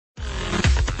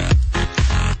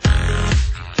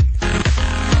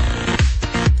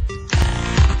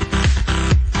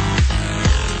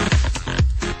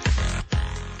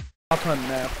a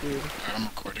nap, dude. Alright, I'm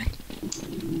recording.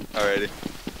 Alrighty.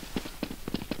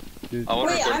 Dude.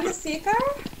 Wait, I'm the seeker?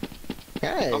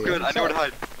 Hey. Oh good, I know where to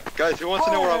hide. Guys, who wants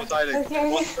to know where I was hiding? Okay.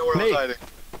 Who wants to know where I was hiding?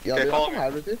 Yo, Okay, dude, follow I can me.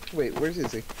 hide with you. Wait, where's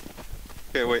Izzy?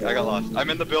 Okay, wait, I got lost. I'm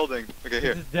in the building. Okay,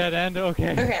 here. This is dead end,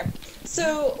 okay. Okay.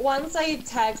 So once I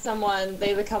tag someone,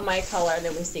 they become my color and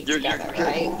then we seek together,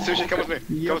 right? Sushi, come with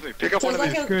me. Come with me. Pick up So one it's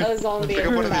of like these. a zombie. Pick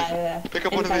up one of these. Pick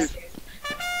up one of these.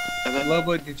 And then,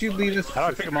 Lobo, did you lead us? How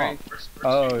do I pick them up?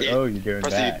 Oh, Yeah. oh, you're doing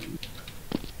that. proceed.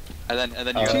 And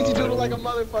then you. Cheesy doodle like a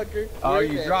motherfucker. Oh, Where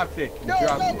you is dropped it. You No,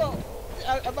 dropped Lobo!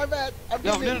 My bad. I'm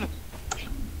No, busy. no, no, no.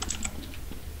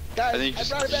 Guys, And then you I just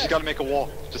brought it back. gotta make a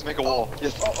wall. Just make a wall.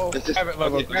 Yes. Uh-oh. Yes, yes. Grab it,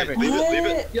 Lobo, Okay, grab okay, it. Leave it, leave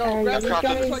it. Yo, grab it, Crouch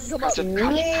grab it. it so I can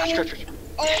come up. Crouch it. Crouch.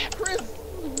 Oh, Chris!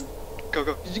 Go,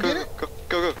 go. Did you go, get go, it?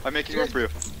 Go. I'm making room for you.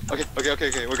 Okay,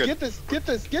 we're good. Get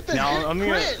this. No, I'm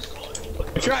gonna- Chris!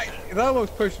 it. Try. Lobo's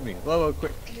pushing me. Lobo,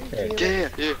 quick.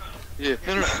 Yeah.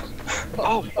 No.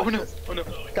 Oh no.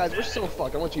 Guys, we're so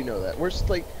fucked. I want you to know that. We're just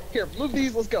like, here, move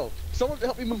these. Let's go. Someone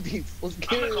help me move these. Let's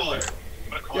get it.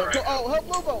 Yo, go. Oh, help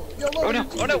Lobo. Yo, Lobo. Oh no. you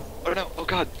Oh no. Jesus. Oh no. Oh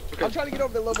god. I'm trying to get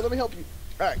over there, Lobo. Let me help you.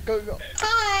 All right, go.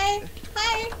 Hi!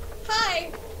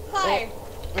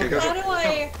 Okay, How do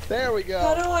I? There we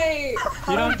How go. do I?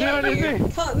 You don't do anything. No,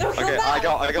 come Okay, back.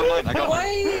 I got mine.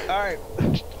 Wait. All right,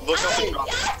 Look up I and drop.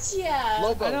 gotcha.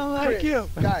 Lobo. I don't like Chris, you.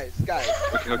 Guys.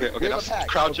 Okay. We Now have a pact,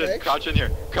 crouch okay? in. Crouch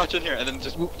in here, and then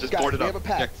just Guys, board it we up. have a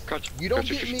pact. Yeah, crouch. You don't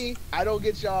crouch, get me. I don't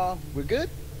get y'all. We're good.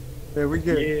 There we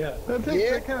go. Yeah. That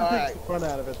Yeah? kind of Alright. takes the fun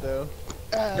out of it, though.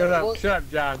 Well, Shut up,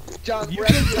 John. John, You we're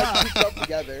actually like grouped up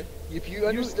together. If you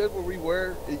understood where we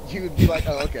were, you would be like,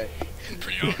 oh, okay.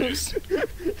 Pretty obvious.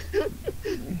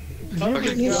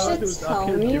 Okay. You God, should dude, tell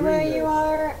I'm me doing where this. you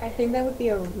are. I think that would be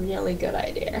a really good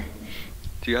idea.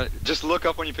 Do you got it? Just look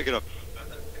up when you pick it up.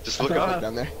 Just look up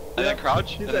Down there. and then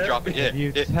crouch and then drop it. Yeah. If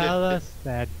you tell us,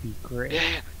 that'd be great.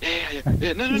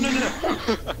 Yeah. No.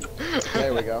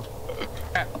 There we go.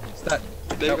 Stop.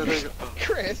 There you go.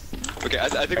 Chris. Okay, I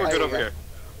think we're There good you over go. here.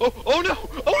 Oh no!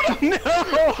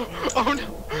 Oh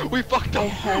no! We fucked I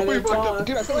up. heard We it fucked up. wrong.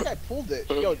 Dude, I feel like I pulled it.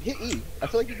 Yo, hit E. I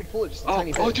feel like you can pull it just a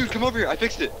tiny bit. Oh, dude, come over here. I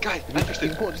fixed it. Guys, I fixed You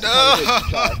it. can pull it just a No! tiny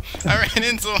bit. Just try. I ran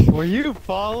into him. Were you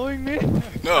following me?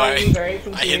 No, I'm very I hit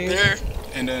confused. there,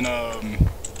 and then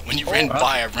when you ran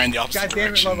by, I ran the opposite God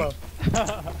damn it, direction. Lobo.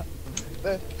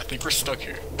 I think we're stuck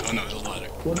here. Oh no, there's a ladder.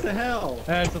 What the hell?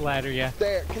 That's a ladder, yeah.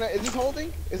 There. Is this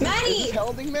holding? Is Maddie! this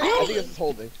holding, man? I think this is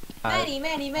holding.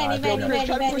 Manny. Yo, Chris,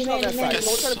 try to push it on that side.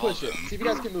 Don't try to push it. See if you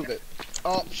guys can move it.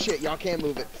 Oh, shit. Y'all can't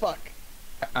move it. Fuck.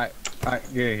 Alright,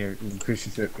 here. Chris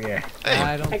is yeah.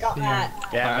 I don't I got see that. him.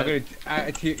 Yeah, I'm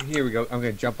gonna. Here we go. I'm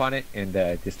gonna jump on it and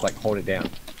just like hold it down.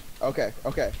 Okay.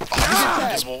 Oh, there's an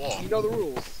invisible wall. You know the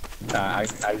rules. I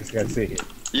just gotta see it.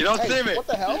 You don't Hey, see me. what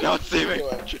the hell? You don't see me. Do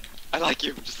it. I like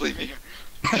you. Just leave me here.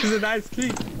 This is a nice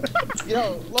key.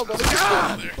 Yo, Lobo, look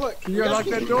Ah, at there. this. Look. Can we you got a unlock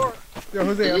key. that door? Yo,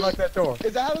 Jose, unlock that door.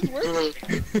 Is that how this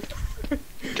works?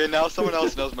 Okay, now someone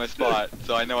else knows my spot,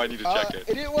 so I know I need to check it.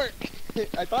 It didn't work.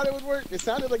 I thought it would work. It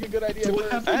sounded like a good idea. So at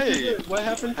what first. happened Hey. to what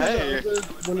happened to Hey. the other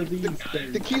one of these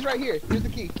things? The key's right here. Here's the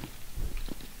key.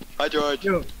 Hi, George.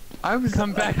 Yo, I was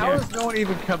Come back How here. has no one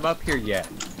even come up here yet?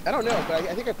 I don't know, but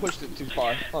I think I pushed it too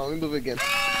far. Hold on, let me move it again.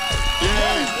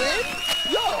 Yay!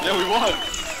 Yo! Yeah, we won.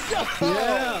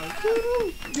 Yeah.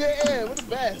 Woo! Yeah, we're the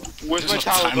best. Where's There's my no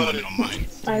tower time limit loaded? on mine.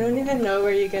 I don't even know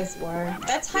where you guys were.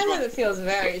 That time limit feels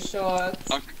very short.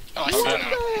 Oh, I What found the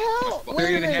out. hell?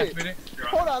 Wait a 3.5 minute. minutes?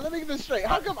 Hold on, let me get this straight.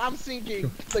 How come I'm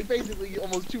sinking like basically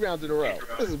almost 2 rounds in a row?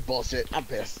 This is bullshit. I'm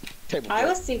pissed. Table I flip.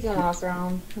 was seeking last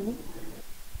round.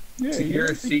 Yeah, So you you're a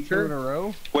didn't see seeker? 2 in a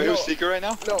row? Wait, No. who's Seeker right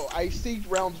now? No, I seeked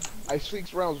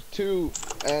rounds 2,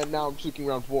 and now I'm seeking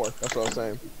round 4. That's what I'm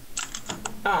saying.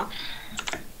 Oh.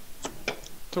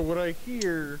 So what I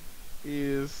hear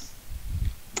is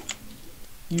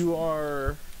you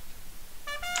are.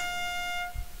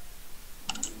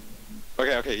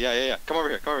 Okay, yeah. Come over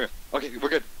here. Okay, we're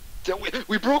good.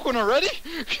 We broke one already?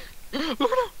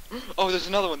 Oh, there's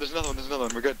another one.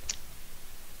 We're good.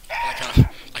 I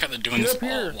like how they're doing Get this up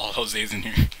here. while Jose's in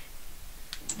here.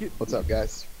 What's up,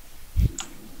 guys?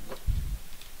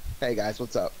 Hey guys,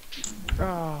 what's up?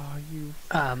 Oh, you.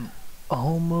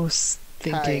 Almost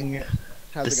thinking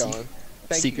How's The it going?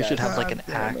 Thank Seeker you guys. should have like an God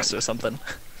damn it. axe or something.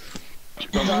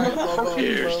 Sorry, Lobo,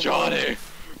 Here's Lobo. Johnny.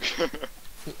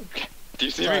 Do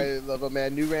you see me? Sorry, Lobo,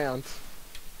 man. New round.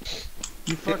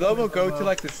 Did Lobo go to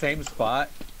like the same spot?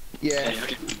 Yeah.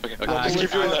 Okay. Ah, Just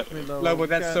keep doing that. Lobo,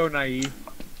 that's so naive.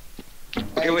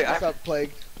 Okay, wait, What's up,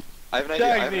 Plague? I have an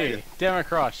idea. Dagny, damn it,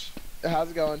 Crush. How's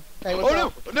it going? Hey, what's Oh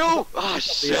up? no! Ah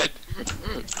shit!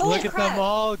 Holy Look at crap. them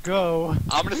all go.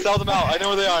 I'm gonna sell them out. I know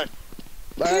where they are.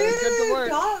 Let's get to Who work.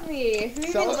 got me? Who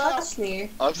even Sell us out. touched me?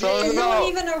 I'm selling There's them no one out.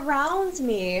 even around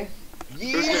me.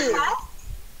 Yeah.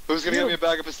 Who's gonna give me a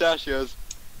bag of pistachios?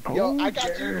 Yo, I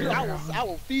got you. I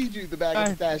will feed you the bag of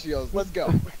pistachios. Let's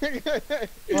go.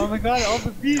 Oh my god, all the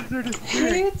beads are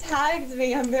disappearing. Who tagged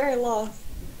me? I'm very lost.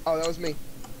 Oh, that was me.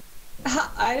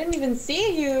 I didn't even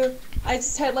see you. I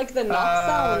just heard like the knock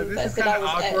sound This that is said kind I of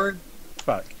was awkward.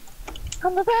 Fuck.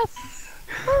 I'm the best.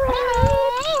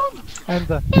 I'm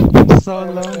the so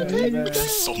lonely. This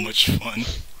is so much fun.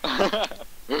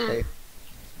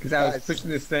 Because I was pushing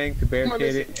this thing to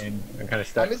barricade it, and I'm kind of I'm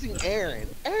stuck. missing Aaron.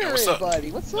 Aaron, what's up?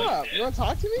 buddy, what's up? You want to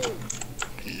talk to me?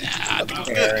 Nah, I think I'm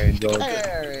good. Aaron, Georgia.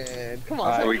 Aaron, come on,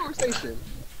 Are have we- a conversation.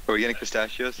 Are we getting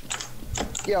pistachios?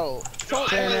 Yo, tell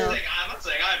I'm Aaron, not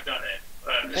saying I've done it,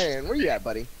 but Aaron, where you at,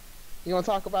 buddy? You want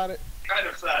to talk about it? kind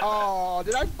of sad. Oh,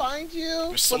 did I find you? There's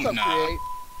What's some- up, nah. Create?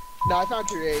 No, I found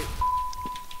Create.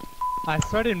 I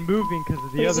started moving because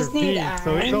of the We other just need beads,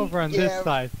 so it's Aaron. over on Yeah. this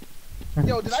side.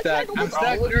 Yo, did I Stuck. tag I'm almost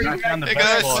stuck. all of you? I found the Hey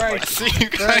best guys, one. I see you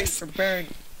Frank, guys. preparing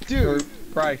Dude,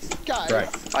 Bryce. guys,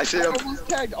 Bryce. I see I him. almost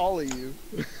tagged all of you.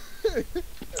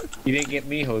 You didn't get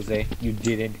me, Jose. You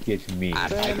didn't get me.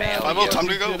 Five-O, time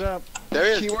to Get go. up. There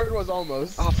he is. Keyword was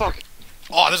almost. Oh fuck.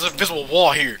 Oh, there's an invisible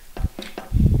wall here.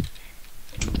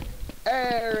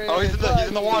 Aaron. Oh, he's in the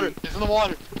buddy. water. He's in the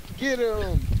water. Get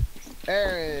him.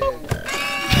 Aaron.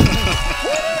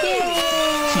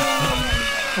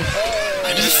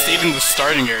 I just stayed in the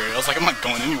starting area. I was like, I'm not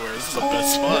going anywhere. This is the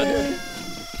best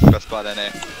spot. Best spot, NA.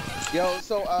 Yo,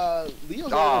 so,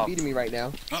 Leo's Oh. beating me right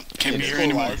now. Oh, can't be In here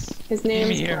anymore. full-wise. His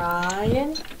name's here.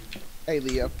 Brian. Hey,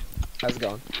 Leo. How's it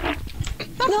going?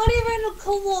 Not even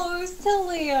close to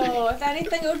Leo. If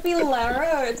anything, it would be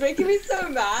Lara. It's making me so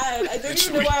mad. I don't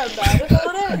even know why I'm mad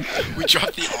about it. We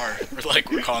dropped the R.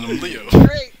 We're calling him Leo.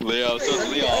 Great. Leo, so it's I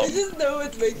Leo. just know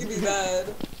it's making me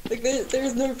mad. Like,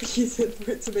 there's no reason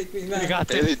for it to make me You mad.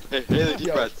 got Haley, this. Haley, deep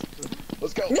Yo. breaths.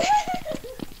 Let's go.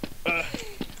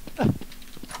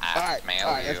 Alright,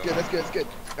 that's good.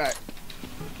 Alright.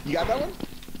 You got that one?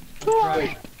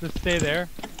 Right. Just stay there.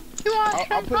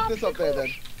 I'll put this up there then.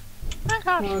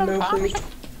 Oh, no, please.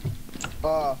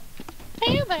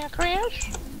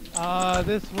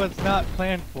 This was not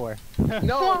planned for.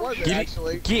 No, it wasn't Get it,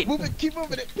 actually. get. Move it, keep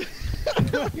moving it.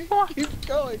 Keep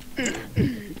going.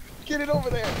 Get it over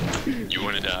there. You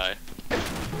want to die?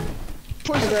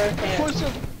 Push it, Okay. push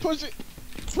it, push it.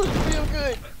 Push it real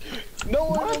good. No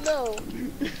one will know.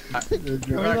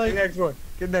 We're like- Get next one.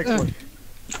 Get next one.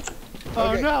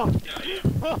 Oh Okay.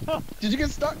 no! Did you get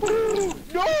stuck?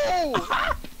 No!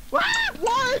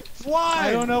 What?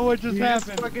 I don't know what just You just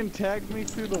happened. fucking tagged me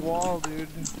through the wall, dude.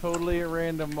 Totally at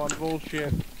random on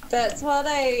bullshit. That's what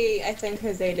I think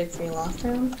Jose did to me last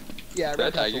time. Yeah, I Did I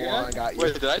ran tag past the you wall and guys? got you.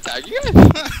 Wait, did I tag you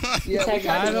guys? Yeah, Tag we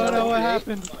got me. I don't know what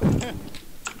happened.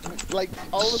 Like,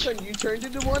 all of a sudden you turned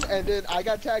into one, and then I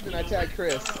got tagged and I tagged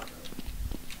Chris.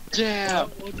 Yeah.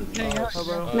 We'll just hang out.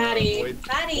 Hello. Maddie.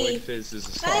 Maddie. Fizz is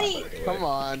a spot, Maddie. by the way. Come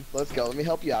on, let's go. Let me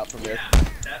help you out from there.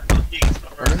 That fucking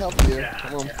star. Let me help you.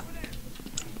 Come on.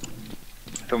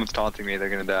 Someone's taunting me. They're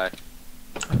gonna die.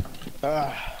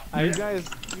 You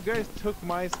guys took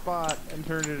my spot and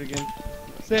turned it against.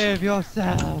 Save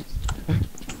yourselves.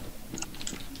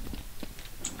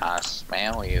 I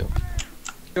smell you.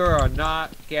 You're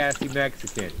not gassy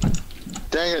Mexican.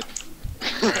 Dang it.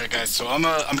 Alright, guys. So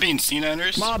I'm being seen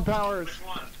enters. Mod powers. Which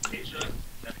one? Asia?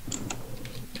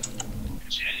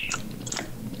 Jenny.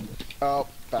 Oh,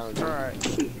 found you.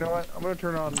 Alright. You know what? I'm gonna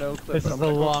turn on no clip. This and is I'm a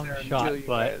gonna go long there and shot, kill you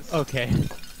but guys. okay.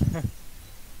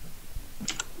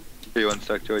 You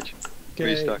unstuck, George. Were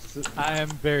you stuck? I am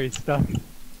very stuck.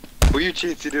 Were you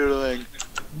cheatsy doodling?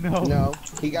 No. No,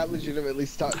 he got legitimately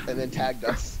stuck and then tagged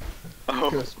us. It Oh.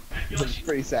 was, it was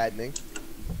pretty saddening.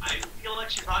 I feel like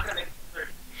she's not gonna make it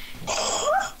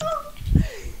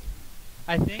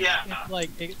I think Yeah. if like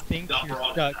it thinks No, you're we're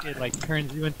all stuck, fine. it like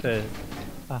turns you into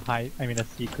a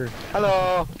seeker.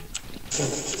 Hello.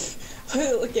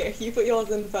 Okay, you put yours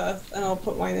in first, and I'll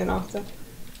put mine in after.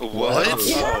 What?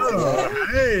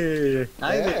 Hey!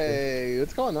 Hey,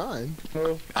 what's going on?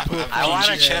 I want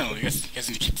a channel. You guys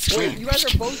need to keep Wait, screaming. you guys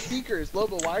are both seekers.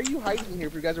 Lobo, why are you hiding here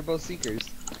if you guys are both seekers?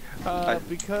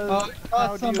 Because Oh, how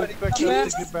do you somebody- expect You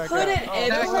us to just get back put out? it in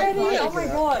that's already? like Oh my mine.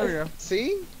 There we god. go.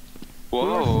 See?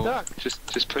 Whoa. stuck.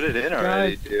 Just put it in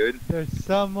already, dude. There's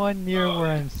someone near where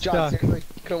I'm John, stuck. seriously?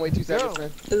 Couldn't wait 2 seconds, Go.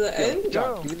 man. Is it in?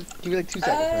 John, Go. give me like 2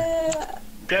 seconds,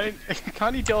 man.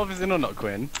 Can't you tell if it's in or not,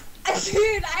 Quinn?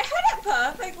 Dude, I had it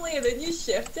perfectly, and then you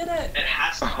shifted it. It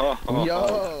has to. Oh.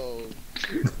 Yo!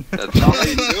 That's not how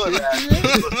you do it,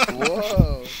 man.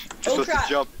 Whoa! You're supposed to crap.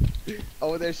 jump.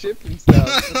 Oh, they're shifting stuff.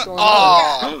 What's going on?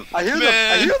 Oh, I hear them.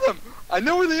 I hear them. I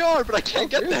know where they are, but I can't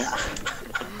get there.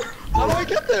 How do I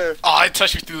get there? oh, I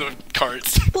touched you through the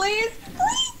carts. Please,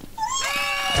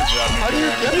 Good job, How do you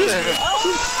Garry. get there?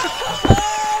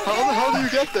 How the hell do you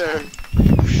get there?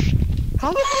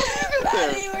 How the hell do you get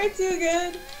there? Maddie, we're too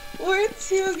good. We're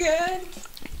too good.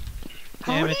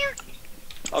 How do you?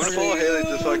 I'm gonna follow Haley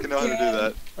just so I can know how to do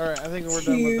that. Alright, I think we're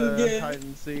done with the hide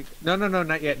and seek. No,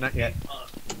 not yet, not yet.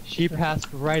 She passed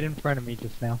right in front of me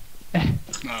just now. No,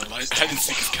 hide and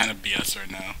seek is kind of BS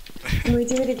right now. Can we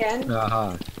do it again?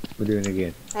 We're doing it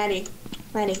again. Maddie.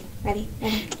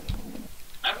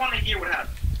 I want to hear what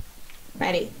happened.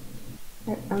 Maddie.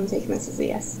 I'm taking this as a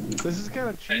yes. This is kind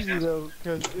of cheesy though,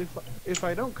 because if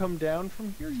I don't come down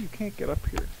from here, you can't get up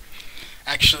here.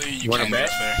 Actually, you Wanna can get bet?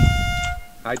 up there.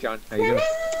 Hi, John. How you doing?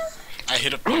 I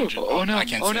hit a bridge. Oh no! I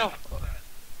can't Oh see no! it.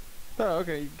 Oh,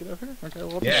 okay, you can get up here? Okay,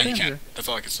 well, Yeah, just you stand can. here. That's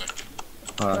all I can say.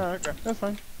 Oh, okay, that's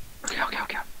fine.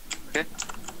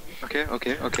 Okay.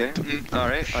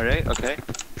 Alright.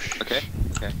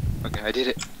 Okay. I did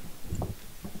it.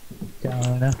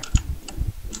 Donna.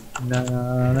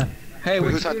 No. Hey, Wait,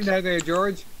 what who's you on- doing down there,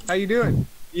 George? How you doing?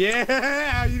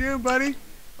 Yeah, how you doing, buddy?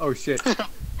 Oh shit.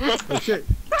 Oh shit.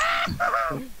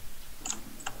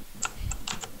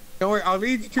 Don't worry, I'll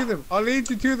lead you to them. No,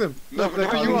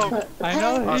 you won't. I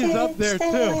know he's up there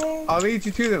too. I'll lead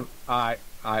you to them. Alright,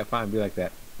 fine, be like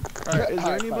that. Alright, is there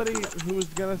Alright, anybody who's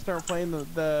gonna start playing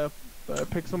the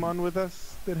Pixelmon with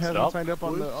us that hasn't signed up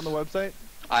on the website?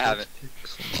 I haven't.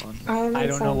 I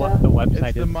don't know what the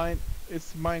website is.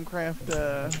 It's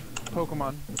Minecraft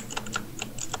Pokemon.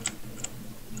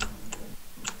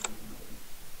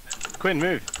 Quinn,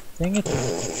 move. Dang it.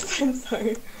 I'm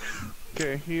sorry.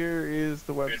 Okay, here is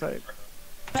the website.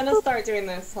 I'm gonna start doing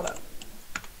this. Hold up.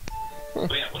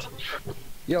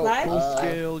 Yo, Live?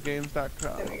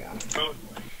 Fullscalegames.com. There we go.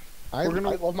 I We're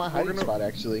gonna- love my hiding spot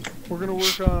actually. We're gonna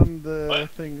work on the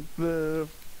thing. The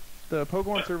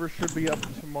Pokemon server should be up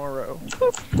tomorrow.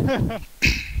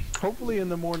 Hopefully in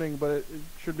the morning, but it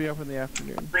should be up in the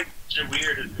afternoon. You're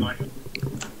weird is going.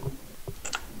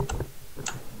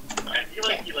 I feel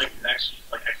like you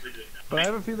actually doing that. But I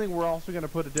have a feeling we're also gonna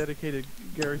put a dedicated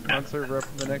Garry's Mod server up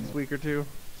in the next week or two.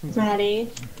 Since Maddie.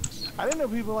 I didn't know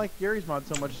people like Garry's Mod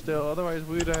so much still. Otherwise,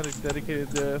 we would have had a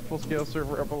dedicated full-scale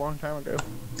server up a long time ago.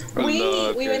 We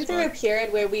went through a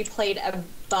period where we played a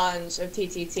bunch of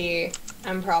TTT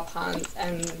and Prop Hunt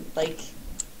and like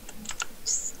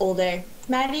just all day.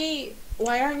 Maddie,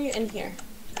 why aren't you in here?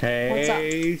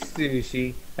 Hey,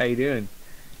 Sushi. How you doing?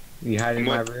 You hiding in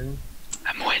my room?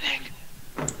 I'm winning.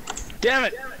 Damn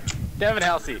it,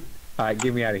 Halsey. Alright,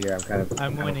 get me out of here.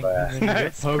 I'm winning.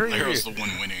 Larry's the one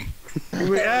winning.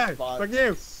 Yeah, fuck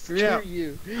you. Screw Yeah.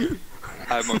 you.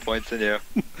 I have more points than you.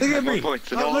 Look at More me. points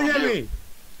than Oh, all look of at you. me.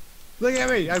 Look at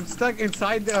me. I'm stuck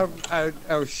inside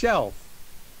a shelf.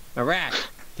 A rat.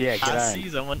 Yeah, get I on. see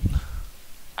someone.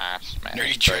 Ass man.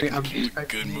 Nerdy trick.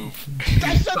 Good move.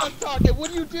 Shut up talking.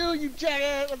 What do? You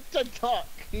jackass. I'm trying to talk.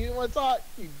 You don't want to talk?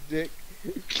 You dick.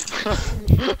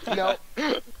 No.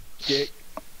 Dick.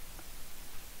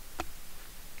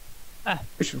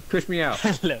 Push me out.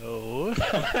 Hello.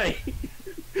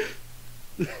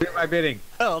 Do my bidding.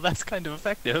 Oh, that's kind of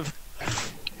effective.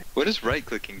 What does right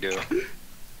clicking do?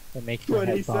 It makes my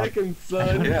head bob.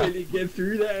 son. Yeah. Can you get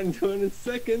through that in 20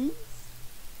 seconds?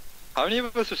 How many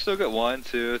of us are still good? 1,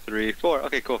 2, 3, 4.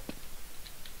 Okay, cool.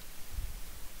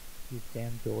 These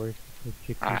damn doors. The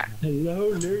chicken. Alright.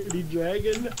 Hello, nerdy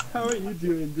dragon. How are you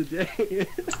doing today?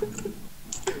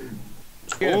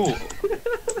 Ooh.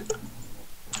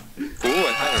 Ooh,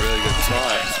 I found a really good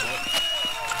spot.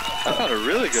 I found a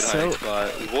really good hiding spot.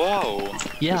 Whoa.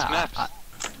 Yeah, This map's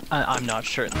I'm not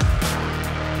sure.